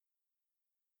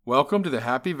Welcome to the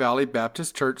Happy Valley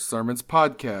Baptist Church Sermons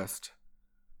Podcast.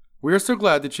 We are so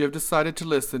glad that you have decided to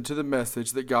listen to the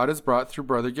message that God has brought through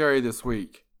Brother Gary this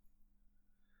week.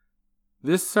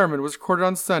 This sermon was recorded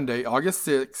on Sunday, August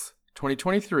 6,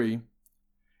 2023,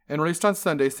 and released on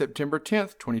Sunday, September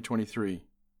 10th, 2023.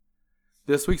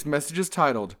 This week's message is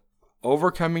titled,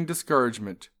 Overcoming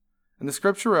Discouragement, and the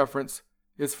scripture reference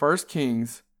is 1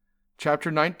 Kings chapter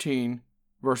 19,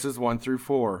 verses 1 through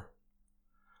 4.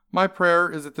 My prayer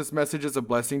is that this message is a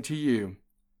blessing to you.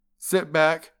 Sit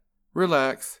back,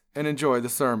 relax, and enjoy the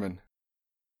sermon.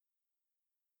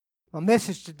 My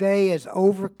message today is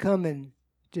overcoming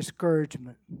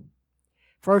discouragement.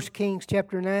 1 Kings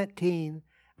chapter 19,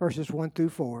 verses 1 through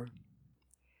 4.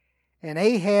 And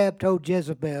Ahab told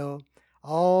Jezebel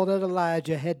all that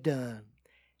Elijah had done,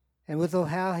 and with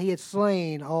how he had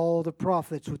slain all the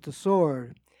prophets with the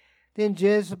sword. Then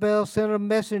Jezebel sent a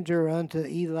messenger unto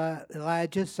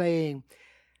Elijah, saying,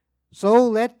 So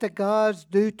let the gods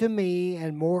do to me,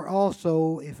 and more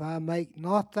also, if I make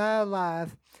not thy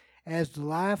life as the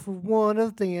life of one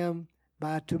of them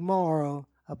by tomorrow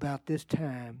about this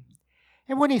time.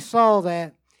 And when he saw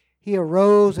that, he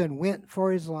arose and went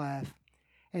for his life,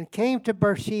 and came to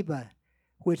Beersheba,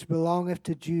 which belongeth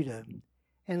to Judah,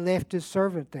 and left his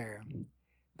servant there.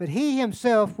 But he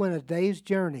himself went a day's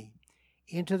journey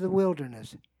into the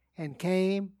wilderness, and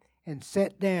came and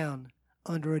sat down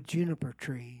under a juniper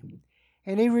tree.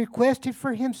 And he requested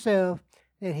for himself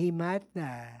that he might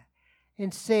die,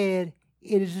 and said,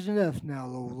 It is enough now,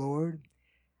 O Lord.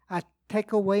 I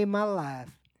take away my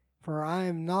life, for I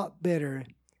am not better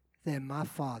than my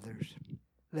fathers.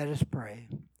 Let us pray.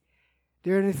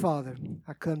 Dear Heavenly Father,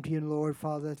 I come to you, Lord,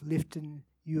 Father, lifting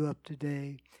you up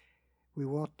today. We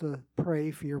want to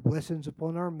pray for your blessings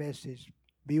upon our message.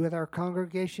 Be with our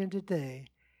congregation today,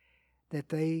 that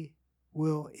they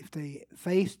will, if they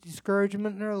face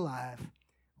discouragement in their life,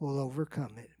 will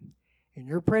overcome it. In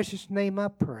your precious name I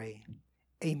pray.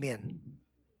 Amen.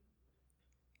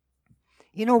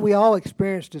 You know, we all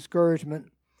experience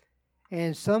discouragement,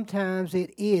 and sometimes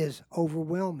it is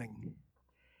overwhelming.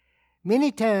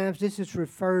 Many times this is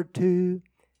referred to,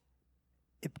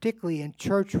 particularly in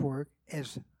church work,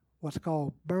 as what's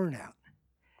called burnout.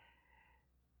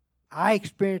 I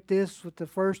experienced this with the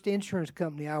first insurance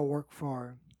company I worked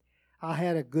for. I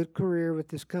had a good career with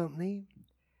this company,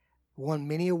 won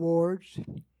many awards,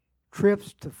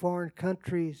 trips to foreign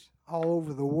countries all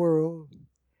over the world,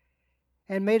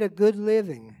 and made a good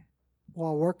living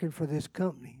while working for this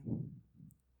company.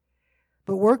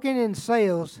 But working in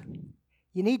sales,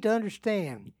 you need to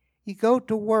understand, you go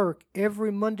to work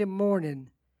every Monday morning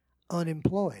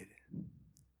unemployed.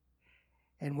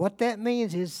 And what that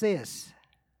means is this.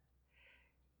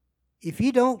 If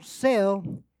you don't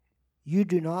sell, you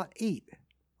do not eat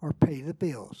or pay the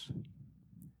bills.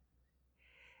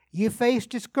 You face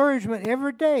discouragement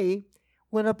every day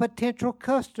when a potential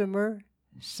customer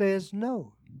says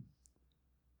no.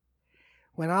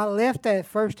 When I left that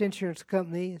first insurance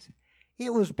company,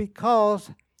 it was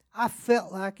because I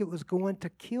felt like it was going to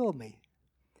kill me.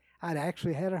 I'd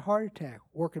actually had a heart attack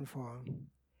working for him.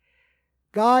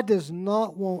 God does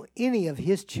not want any of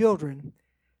his children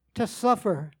to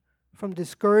suffer from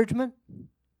discouragement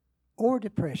or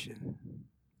depression.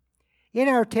 In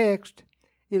our text,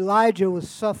 Elijah was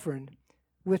suffering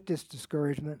with this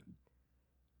discouragement,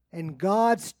 and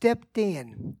God stepped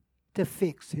in to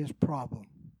fix his problem,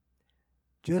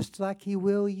 just like he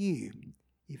will you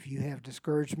if you have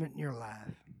discouragement in your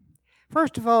life.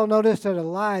 First of all, notice that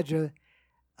Elijah,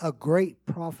 a great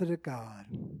prophet of God.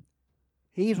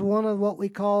 He's one of what we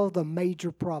call the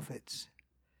major prophets.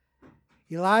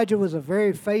 Elijah was a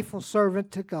very faithful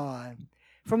servant to God.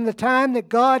 From the time that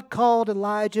God called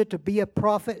Elijah to be a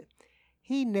prophet,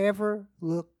 he never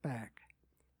looked back.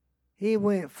 He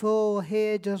went full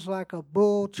ahead just like a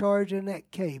bull charging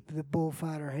that cape the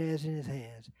bullfighter has in his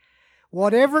hands.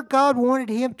 Whatever God wanted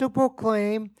him to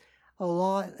proclaim,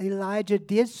 Elijah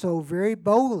did so very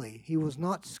boldly. He was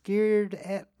not scared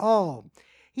at all.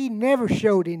 He never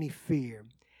showed any fear.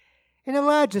 And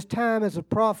Elijah's time as a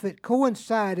prophet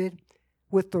coincided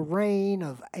with the reign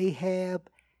of Ahab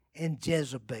and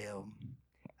Jezebel.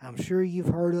 I'm sure you've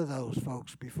heard of those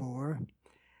folks before.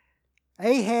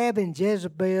 Ahab and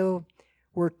Jezebel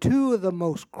were two of the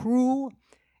most cruel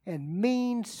and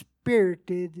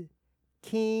mean-spirited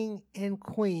king and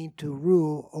queen to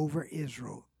rule over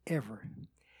Israel ever.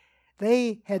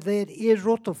 They had led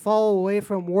Israel to fall away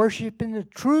from worshiping the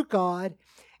true God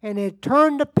and had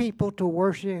turned the people to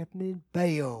worshiping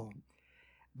Baal.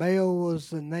 Baal was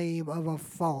the name of a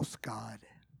false god.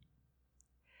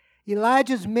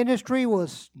 Elijah's ministry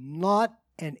was not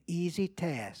an easy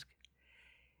task.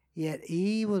 yet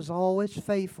he was always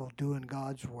faithful doing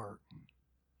God's work.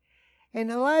 And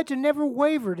Elijah never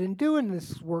wavered in doing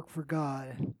this work for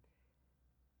God.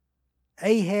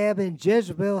 Ahab and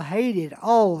Jezebel hated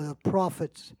all the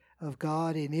prophets of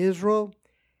God in Israel.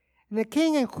 And the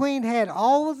king and queen had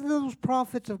all of those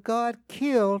prophets of God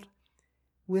killed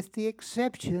with the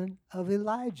exception of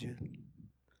Elijah.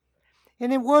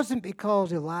 And it wasn't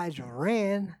because Elijah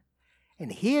ran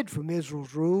and hid from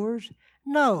Israel's rulers.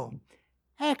 No,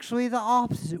 actually the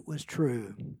opposite was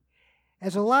true.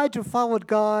 As Elijah followed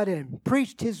God and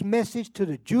preached his message to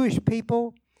the Jewish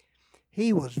people,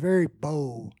 he was very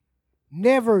bold,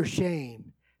 never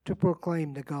ashamed to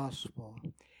proclaim the gospel.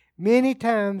 Many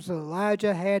times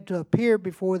Elijah had to appear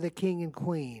before the king and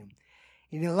queen,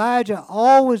 and Elijah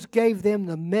always gave them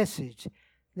the message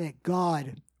that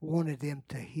God wanted them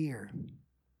to hear.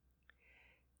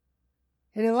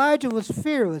 And Elijah was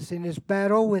fearless in his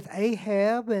battle with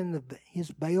Ahab and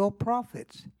his Baal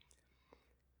prophets.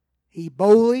 He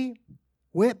boldly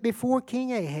went before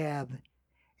King Ahab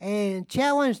and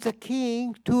challenged the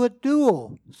king to a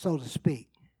duel, so to speak,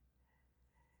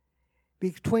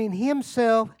 between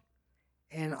himself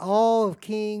and all of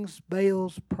King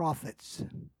Baal's prophets.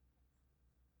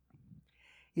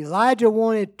 Elijah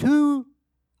wanted 2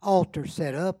 altars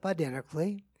set up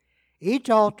identically. Each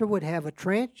altar would have a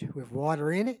trench with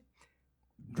water in it,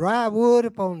 dry wood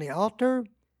upon the altar,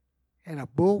 and a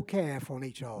bull calf on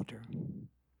each altar.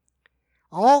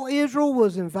 All Israel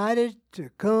was invited to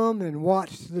come and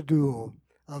watch the duel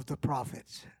of the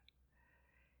prophets.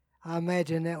 I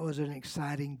imagine that was an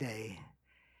exciting day.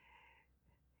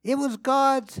 It was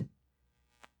God's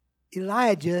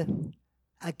Elijah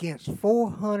against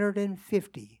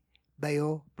 450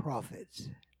 Baal prophets.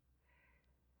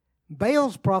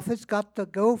 Baal's prophets got to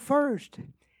go first.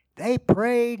 They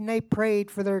prayed and they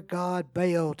prayed for their god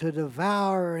Baal to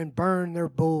devour and burn their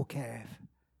bull calf.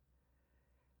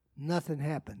 Nothing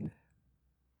happened.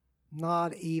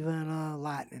 Not even a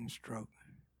lightning stroke.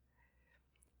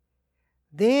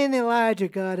 Then Elijah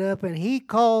got up and he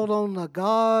called on the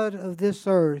God of this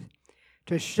earth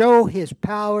to show his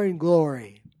power and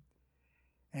glory.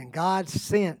 And God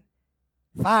sent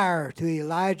fire to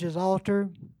Elijah's altar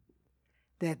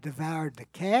that devoured the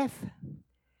calf,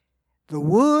 the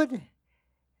wood,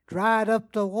 dried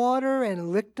up the water,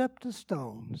 and licked up the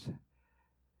stones.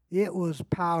 It was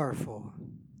powerful.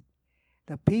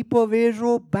 The people of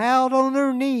Israel bowed on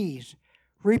their knees,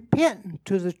 repenting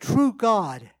to the true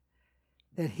God,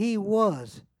 that he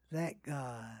was that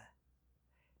God.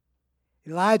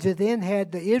 Elijah then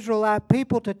had the Israelite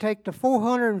people to take the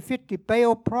 450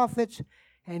 Baal prophets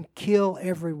and kill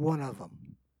every one of them.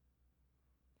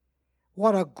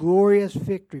 What a glorious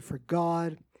victory for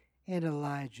God and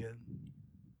Elijah.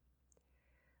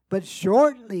 But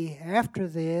shortly after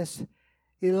this,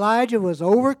 Elijah was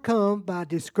overcome by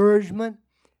discouragement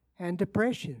and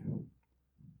depression.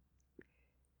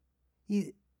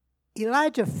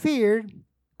 Elijah feared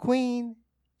Queen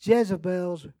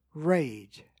Jezebel's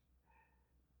rage.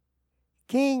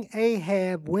 King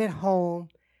Ahab went home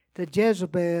to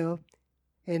Jezebel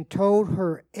and told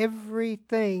her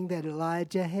everything that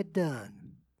Elijah had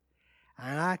done.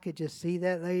 And I could just see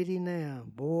that lady now.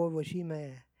 Boy, was she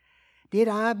mad. Did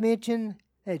I mention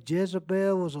that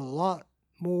Jezebel was a lot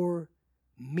more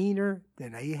meaner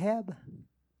than Ahab?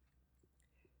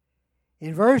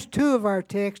 In verse 2 of our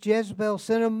text, Jezebel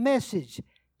sent a message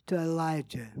to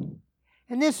Elijah.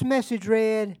 And this message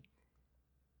read,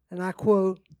 and I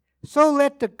quote, "So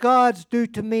let the gods do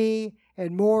to me,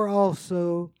 and more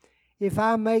also, if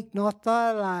I make not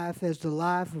thy life as the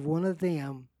life of one of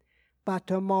them by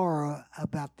tomorrow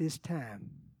about this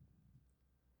time."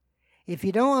 If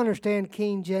you don't understand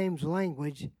King James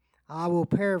language, I will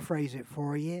paraphrase it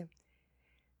for you.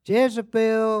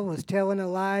 Jezebel was telling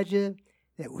Elijah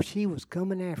that she was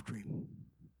coming after him.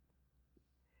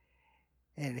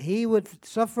 And he would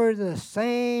suffer the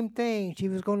same thing. She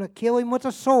was going to kill him with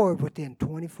a sword within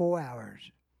 24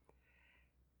 hours.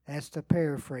 That's the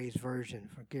paraphrase version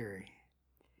for Gary.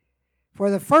 For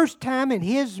the first time in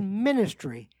his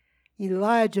ministry,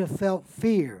 Elijah felt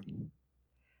fear.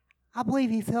 I believe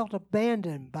he felt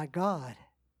abandoned by God.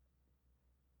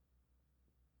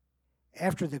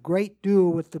 After the great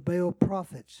duel with the Baal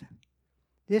prophets,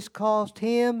 this caused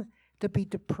him to be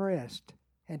depressed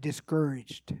and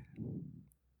discouraged.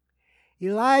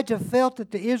 Elijah felt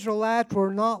that the Israelites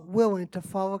were not willing to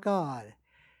follow God.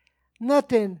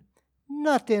 Nothing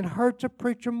hurts a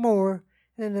preacher more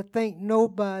than to think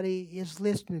nobody is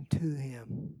listening to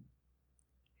him.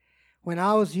 When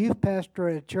I was youth pastor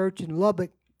at a church in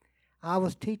Lubbock, I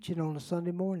was teaching on a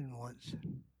Sunday morning once.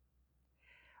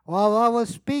 While I was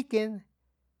speaking,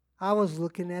 I was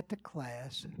looking at the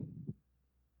class.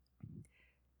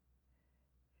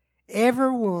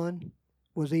 Everyone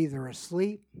was either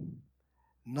asleep,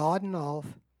 nodding off,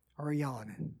 or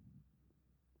yawning.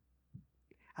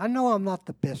 I know I'm not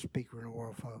the best speaker in the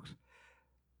world, folks,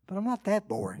 but I'm not that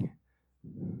boring.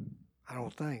 I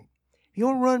don't think. If you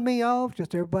want to run me off,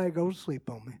 just everybody go to sleep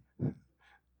on me.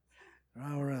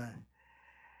 All right.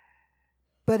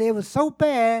 But it was so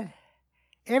bad,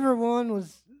 everyone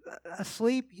was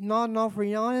asleep, nodding off or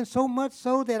yawning, so much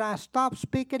so that I stopped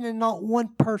speaking and not one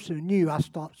person knew I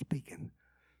stopped speaking.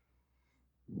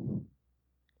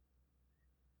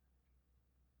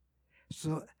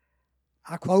 So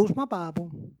I closed my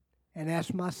Bible and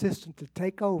asked my assistant to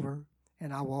take over,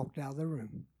 and I walked out of the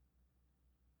room.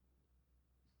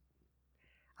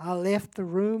 I left the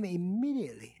room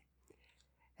immediately.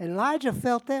 And Elijah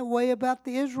felt that way about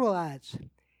the Israelites.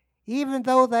 Even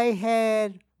though they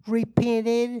had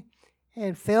repented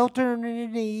and fell to their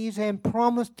knees and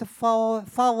promised to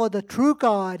follow the true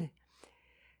God,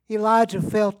 Elijah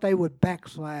felt they would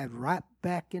backslide right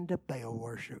back into Baal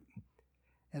worship,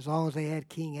 as long as they had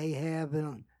King Ahab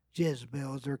and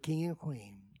Jezebel as their king and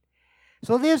queen.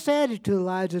 So this added to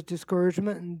Elijah's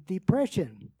discouragement and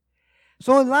depression.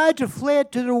 So Elijah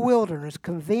fled to the wilderness,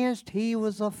 convinced he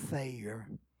was a failure.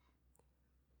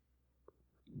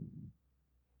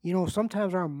 You know,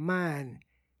 sometimes our mind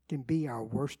can be our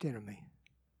worst enemy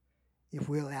if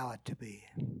we allow it to be.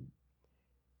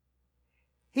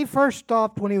 He first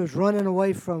stopped when he was running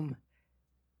away from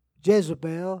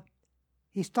Jezebel.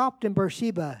 He stopped in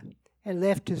Beersheba and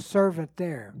left his servant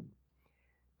there.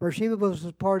 Beersheba was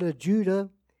a part of Judah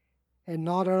and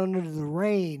not under the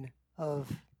reign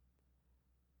of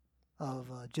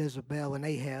Jezebel and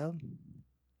Ahab.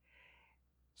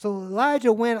 So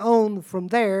Elijah went on from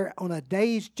there on a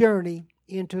day's journey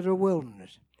into the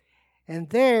wilderness. And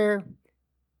there,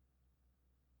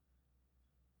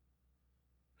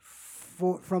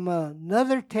 from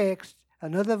another text,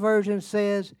 another version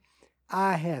says,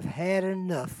 I have had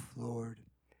enough, Lord.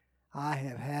 I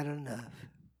have had enough.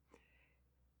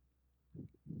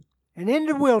 And in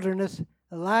the wilderness,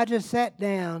 Elijah sat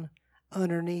down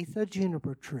underneath a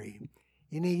juniper tree.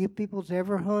 Any of you people's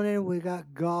ever hunted? We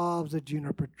got gobs of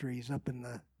juniper trees up in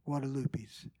the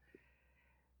Guadalupes.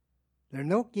 They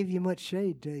don't give you much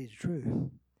shade, to tell you the truth.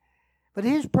 But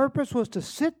his purpose was to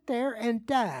sit there and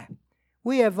die.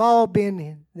 We have all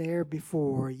been there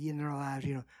before in our lives.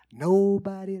 You know,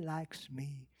 nobody likes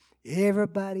me.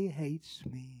 Everybody hates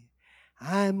me.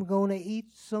 I'm going to eat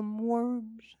some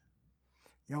worms.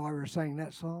 Y'all ever sang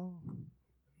that song?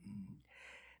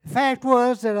 The fact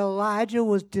was that Elijah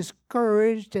was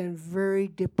discouraged and very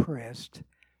depressed.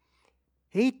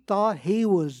 He thought he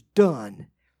was done.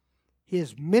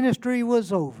 His ministry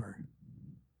was over.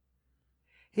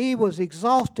 He was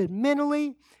exhausted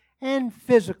mentally and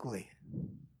physically.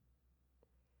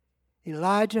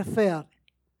 Elijah felt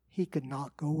he could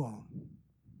not go on.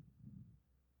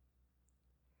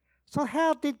 So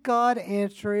how did God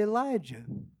answer Elijah?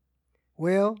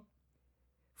 Well,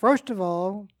 first of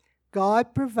all,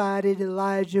 God provided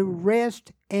Elijah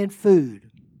rest and food.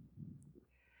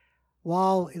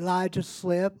 While Elijah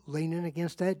slept, leaning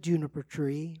against that juniper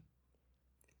tree,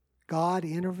 God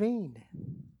intervened.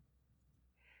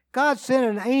 God sent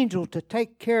an angel to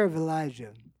take care of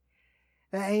Elijah.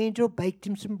 The angel baked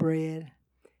him some bread,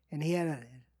 and he had a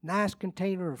nice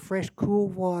container of fresh, cool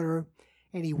water,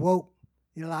 and he woke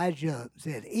Elijah up and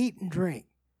said, eat and drink.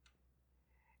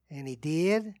 And he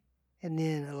did, and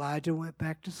then Elijah went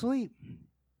back to sleep.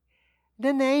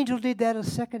 Then the angel did that a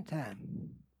second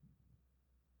time.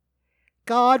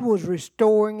 God was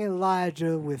restoring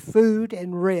Elijah with food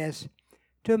and rest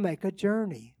to make a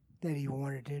journey that he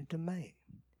wanted him to make.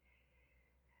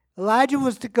 Elijah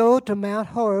was to go to Mount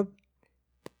Horeb,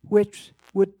 which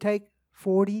would take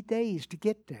 40 days to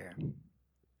get there.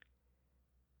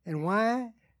 And why?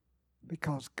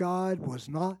 Because God was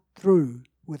not through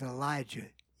with Elijah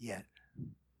yet.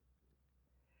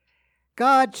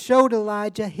 God showed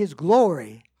Elijah his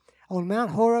glory. On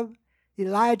Mount Horeb,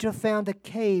 Elijah found a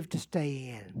cave to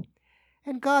stay in.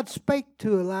 And God spake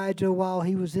to Elijah while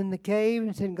he was in the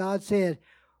cave, and God said,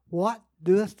 what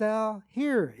doest thou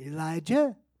here,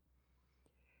 Elijah?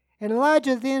 And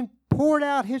Elijah then poured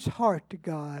out his heart to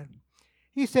God.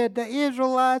 He said the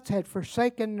Israelites had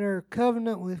forsaken their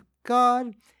covenant with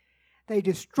God. They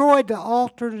destroyed the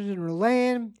altars in their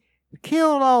land,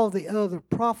 killed all the other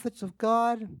prophets of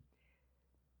God.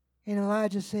 And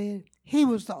Elijah said he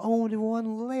was the only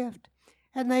one left,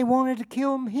 and they wanted to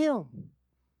kill him.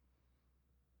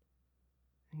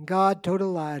 And God told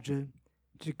Elijah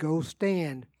to go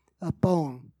stand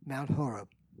upon Mount Horeb.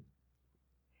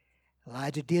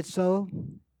 Elijah did so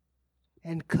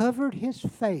and covered his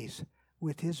face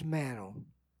with his mantle.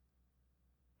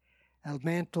 A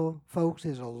mantle, folks,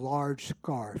 is a large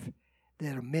scarf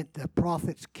that meant the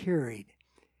prophets carried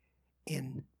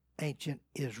in ancient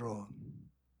Israel.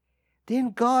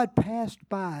 Then God passed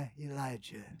by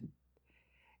Elijah,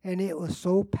 and it was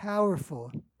so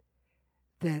powerful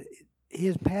that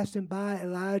his passing by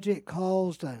Elijah, it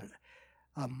caused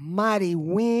a mighty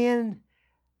wind,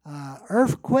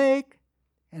 earthquake,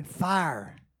 and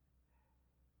fire.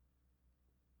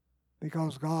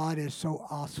 Because God is so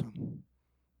awesome.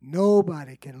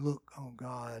 Nobody can look on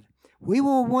God. We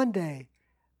will one day,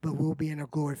 but we'll be in a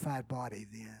glorified body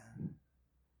then.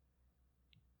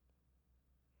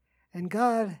 And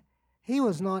God, He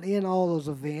was not in all those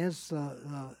events,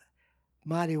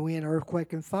 mighty wind,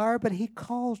 earthquake, and fire, but He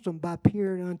caused them by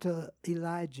appearing unto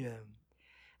Elijah.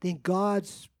 Then God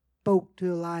spoke to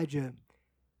Elijah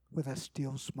with a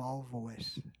still small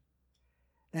voice.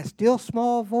 That still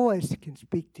small voice can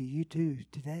speak to you too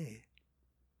today.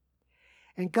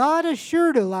 And God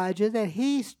assured Elijah that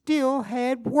he still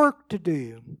had work to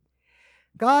do.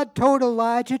 God told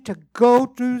Elijah to go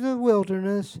through the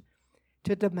wilderness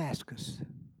to Damascus.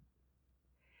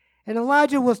 And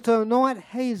Elijah was to anoint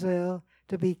Hazael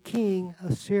to be king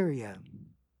of Syria.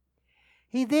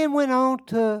 He then went on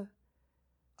to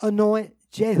anoint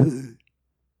Jehu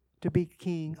to be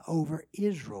king over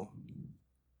Israel.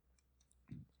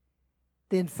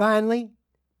 Then finally,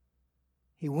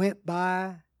 he went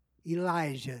by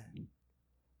Elijah,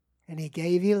 and he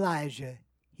gave Elijah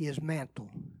his mantle,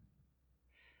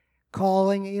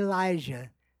 calling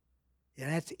Elijah,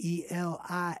 and that's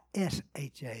Elisha,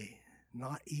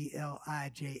 not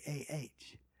Elijah.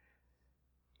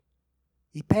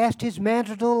 He passed his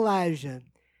mantle to Elijah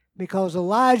because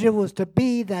Elijah was to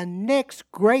be the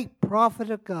next great prophet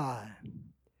of God.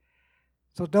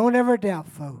 So don't ever doubt,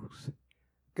 folks.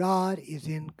 God is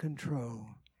in control,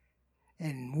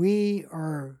 and we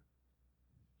are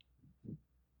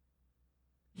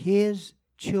His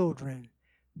children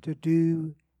to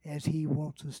do as He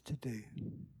wants us to do.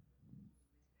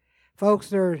 Folks,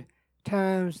 there are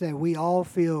times that we all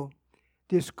feel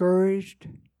discouraged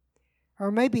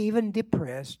or maybe even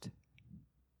depressed.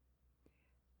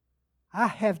 I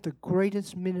have the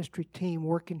greatest ministry team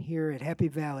working here at Happy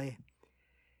Valley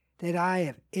that I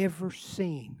have ever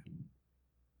seen.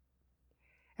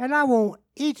 And I want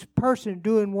each person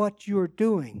doing what you're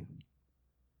doing.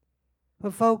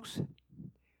 But folks,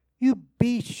 you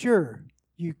be sure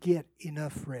you get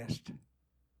enough rest.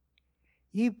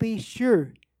 You be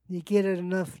sure you get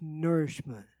enough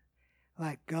nourishment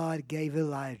like God gave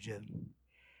Elijah.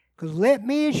 Because let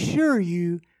me assure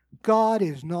you, God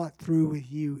is not through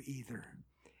with you either.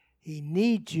 He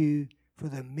needs you for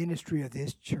the ministry of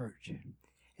this church.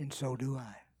 And so do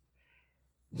I.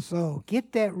 So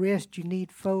get that rest you need,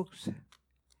 folks,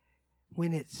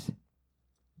 when it's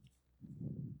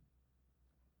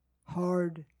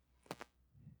hard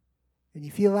and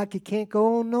you feel like you can't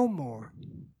go on no more.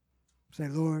 Say,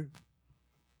 Lord,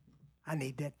 I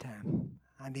need that time.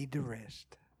 I need the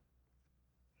rest.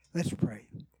 Let's pray.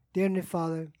 Dear Heavenly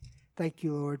Father, thank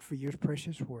you, Lord, for your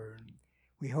precious word.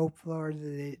 We hope, Lord,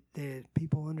 that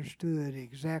people understood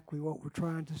exactly what we're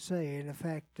trying to say, and the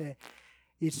fact that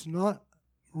it's not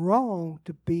wrong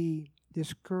to be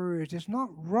discouraged. It's not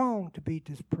wrong to be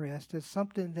depressed. It's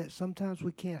something that sometimes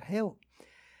we can't help.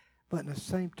 But in the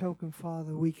same token,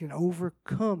 Father, we can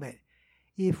overcome it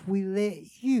if we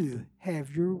let you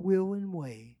have your will and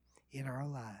way in our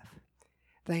life.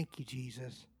 Thank you,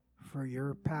 Jesus, for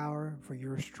your power, for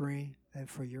your strength, and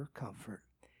for your comfort.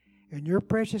 In your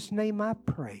precious name I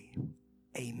pray.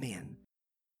 Amen.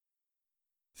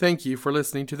 Thank you for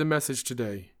listening to the message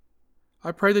today.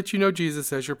 I pray that you know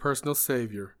Jesus as your personal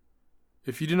Savior.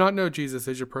 If you do not know Jesus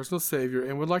as your personal Savior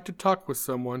and would like to talk with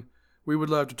someone, we would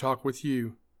love to talk with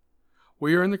you.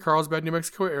 We are in the Carlsbad, New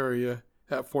Mexico area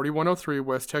at 4103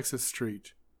 West Texas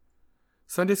Street.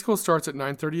 Sunday school starts at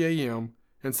 9:30 a.m.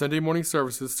 and Sunday morning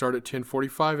services start at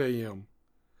 10:45 a.m.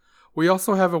 We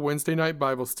also have a Wednesday night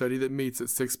Bible study that meets at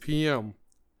 6 p.m.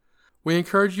 We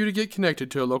encourage you to get connected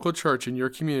to a local church in your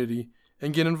community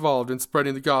and get involved in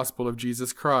spreading the gospel of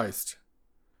Jesus Christ.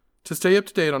 To stay up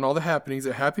to date on all the happenings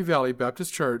at Happy Valley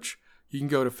Baptist Church, you can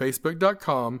go to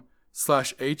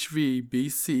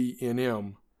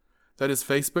facebook.com/HVBCNM. That is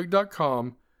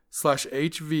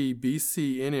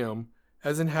facebook.com/HVBCNM,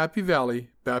 as in Happy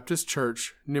Valley Baptist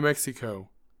Church, New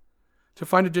Mexico. To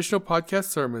find additional podcast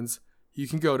sermons, you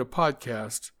can go to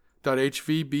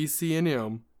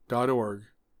podcast.hvbcnm.org.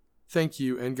 Thank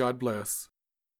you and God bless.